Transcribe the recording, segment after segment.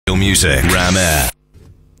music. Ram Air.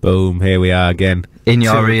 Boom, here we are again. In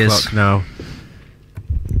your ears. Now.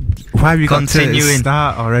 Why have you Continuing. got to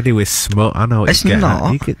start already with smut? I know what It's you're getting not.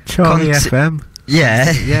 at. You get Charlie FM.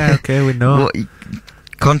 Yeah. Yeah, okay, we know. What,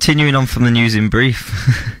 continuing on from the news in brief.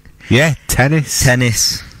 Yeah,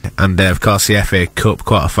 tennis. And of course the FA Cup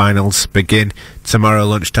quarter-finals begin. Tomorrow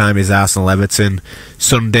lunchtime is Arsenal-Everton.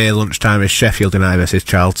 Sunday lunchtime is Sheffield United versus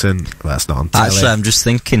Charlton. Well, that's not on telly. Actually, I'm just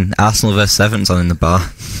thinking, Arsenal versus Everton's on in the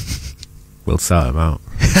bar. We'll sort them out.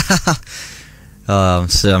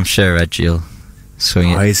 I'm sure Reggie will swing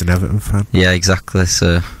it. Oh, he's an Everton fan. Yeah, exactly,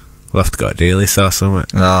 so... We'll have to go to Dealey's or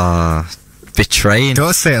something. Betraying.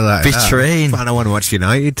 Don't say it like Betraying. that. I want to watch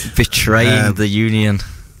United. Betraying the union.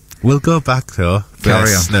 We'll go back though.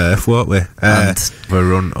 Carry on. Snurf, won't we?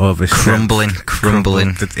 We'll run over. Crumbling.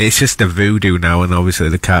 It's just a voodoo now, and obviously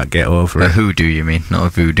they can't get over it. A hoodoo, you mean, not a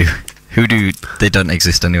voodoo. Hoodoo, they don't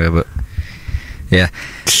exist anyway, but... Yeah.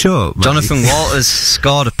 Sure, mate. Jonathan Walters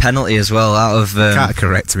scored a penalty as well out of... Can't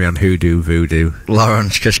correct me on hoodoo, voodoo.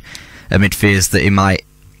 Lawrence, amid fears that he might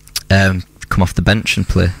come off the bench and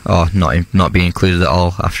play, or not be included at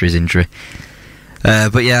all after his injury.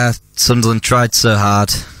 But yeah, Sunderland tried so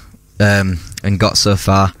hard and got so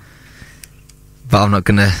far. But I'm not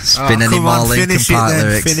going to spin any more Linkin Park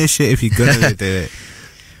lyrics. Finish it if you're going to do it.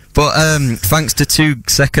 But thanks to 2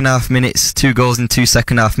 goals in 2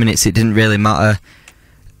 second-half minutes, it didn't really matter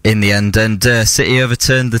in the end. And City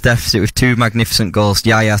overturned the deficit with 2 magnificent goals.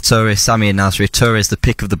 Yaya Toure, Samir Nasri. Toure is the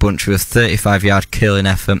pick of the bunch with a 35-yard curling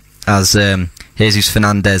effort as Jesus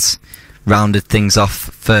Fernandez rounded things off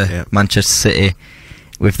for Manchester City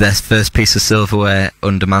with their first piece of silverware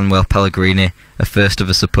under Manuel Pellegrini, a first of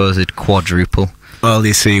a supposed quadruple. All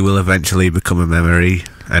you see will eventually become a memory.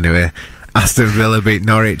 Anyway, Aston Villa beat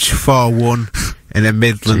Norwich 4-1 in a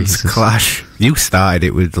Midlands clash. You started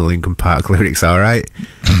it with the Linkin Park lyrics, alright?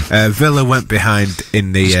 Villa went behind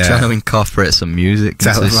in the... Just trying to incorporate some music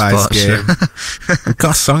into this televised game. We've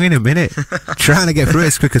got a song in a minute. Trying to get through it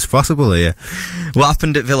as quick as possible here. What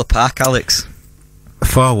happened at Villa Park, Alex?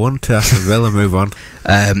 4-1 to Aston Villa, move on.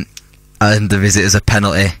 And the visitors a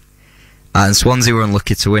penalty. And Swansea were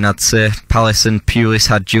unlucky to win, I'd say. Palace and Pulis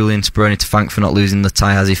had Julian Speroni to thank for not losing the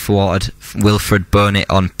tie as he thwarted Wilfred Burnley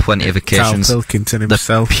on plenty of occasions. Carl Pilkington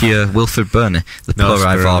himself. The pure Wilfred Burnley, the poor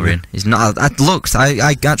Ivorian. He's not. I looked.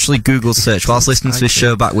 I actually Googled search whilst listening to this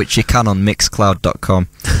show back, which you can on Mixcloud.com,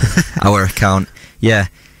 our account. Yeah.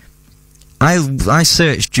 I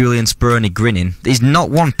searched Julian Speroni grinning. There's not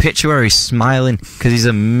one picture where he's smiling because he's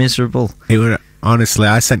a miserable. Honestly,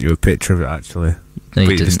 I sent you a picture of it actually. No,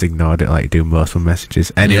 but you just ignored it like you do most of my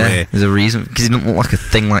messages. Anyway. Yeah, there's a reason, because he doesn't look like a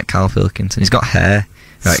thing like Carl Pilkington. He's got hair.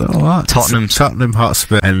 Right. So what? Tottenham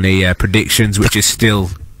Hotspur and the predictions, which is still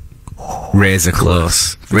razor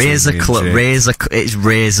close. It's razor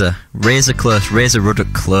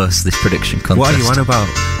Ruddock close, this prediction contest. What are you on about?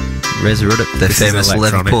 Razor Ruddock, the famous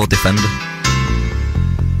Liverpool defender.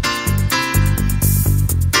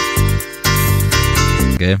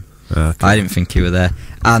 Game. Okay. I didn't think you were there.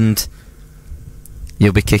 And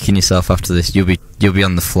you'll be kicking yourself after this. You'll be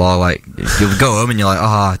on the floor, like, you'll go home and you're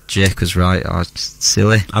like, Jake was right. Oh, it's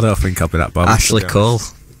silly. I don't think I'll be that bothered. Ashley Cole.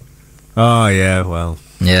 Oh yeah, well.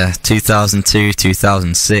 Yeah, 2002,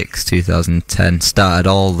 2006, 2010. Started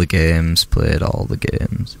all the games, played all the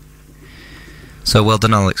games. So well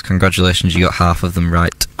done, Alex. Congratulations, you got half of them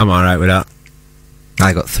right. I'm alright with that.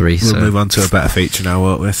 I got 3, We'll move on to a better feature now,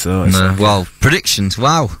 won't we? So well, predictions,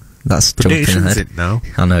 wow. That's predictions it now.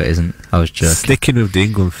 I know it isn't. I was joking. Sticking with the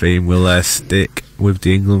England theme, we'll stick with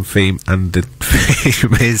the England theme, and the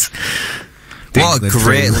theme is... What a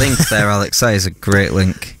great link there, Alex. That is a great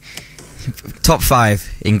link. Top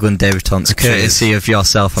 5 England debutantes, courtesy of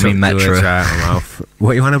yourself. I mean Metro.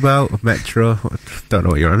 What are you on about? Metro? Don't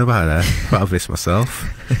know what you're on about there. But I've missed myself.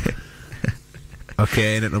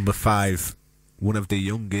 Okay, in at number 5, one of the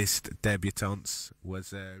youngest debutantes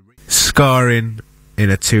was scoring in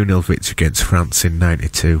a 2-0 victory against France in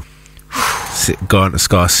 '92. Going to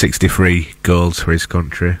score 63 goals for his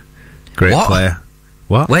country. Great player.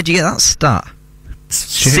 What? Where'd you get that stat?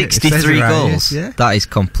 63 goals? Yeah. That is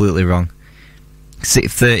completely wrong.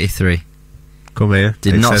 33. Come here.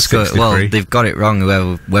 Did not score. Well, they've got it wrong,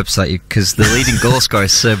 whoever website you, because the leading goal scorer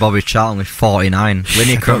is Sir Bobby Charlton with 49.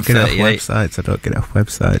 Lineker 38. I don't get off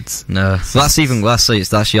websites. No. So that's even worse. So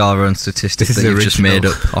that's your own statistic that you've just made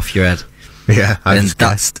up off your head. Yeah, I just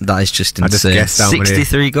guessed. That is just insane. I just guessed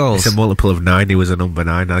 63 goals. It's a multiple of 9. He was a number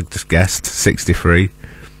 9. I just guessed 63.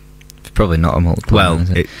 It's probably not a multiple. Well, of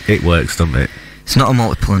 9, it works, doesn't it? It's not a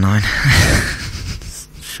multiple of 9.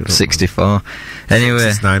 64. Anyway,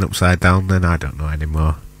 it's 9 upside down. Then I don't know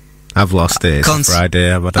anymore. I've lost it. It's a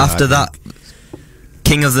Friday. After that,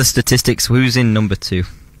 king of the statistics, who's in number 2?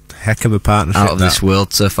 Heck of a partnership. Out of this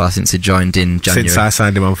world so far since he joined in January. Since I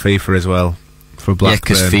signed him on FIFA as well. For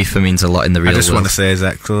Blackburn. Yeah, because FIFA means a lot in the real world. I just want to say he's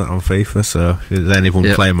excellent on FIFA, so if there's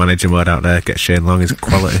anyone playing manager mode out there, get Shane Long, he's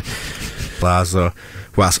quality. Lazo,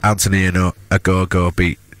 whilst Anthony and Agogo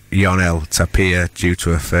beat Yonel Tapia due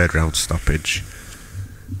to a 3rd round stoppage.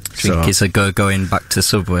 I think it's going back to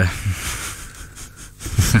Subway.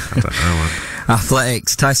 I don't know, man.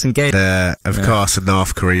 Athletics, Tyson Gate. Of course, the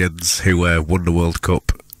North Koreans who won the World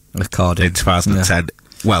Cup in 2010.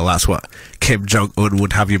 Well, that's what Kim Jong-un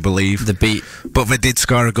would have you believe. But they did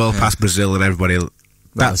score a goal past Brazil, and everybody...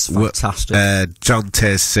 That was fantastic. John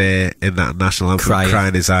Terce in that national anthem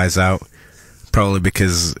crying his eyes out. Probably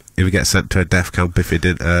because he would get sent to a death camp if he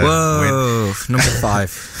didn't win. Number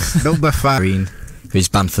 5. Number 5. Green, who's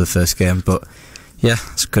banned for the first game, but yeah,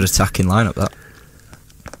 it's a good attacking lineup, that.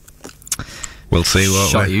 We'll see what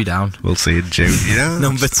Shot you down. We'll see in June. You know,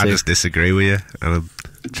 Number 2. I just disagree with you, and I'm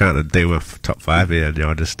trying to do a top 5 here, and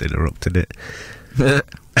you're just interrupting it.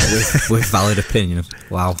 with valid opinion.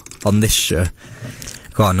 Wow. On this show.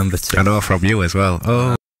 Go on, number 2. I know from you as well.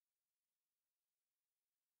 Oh.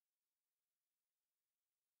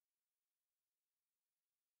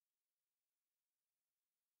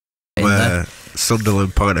 From a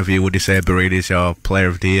Sunderland point of view, would you say Barini's your player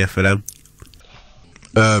of the year for them?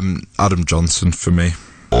 Adam Johnson for me.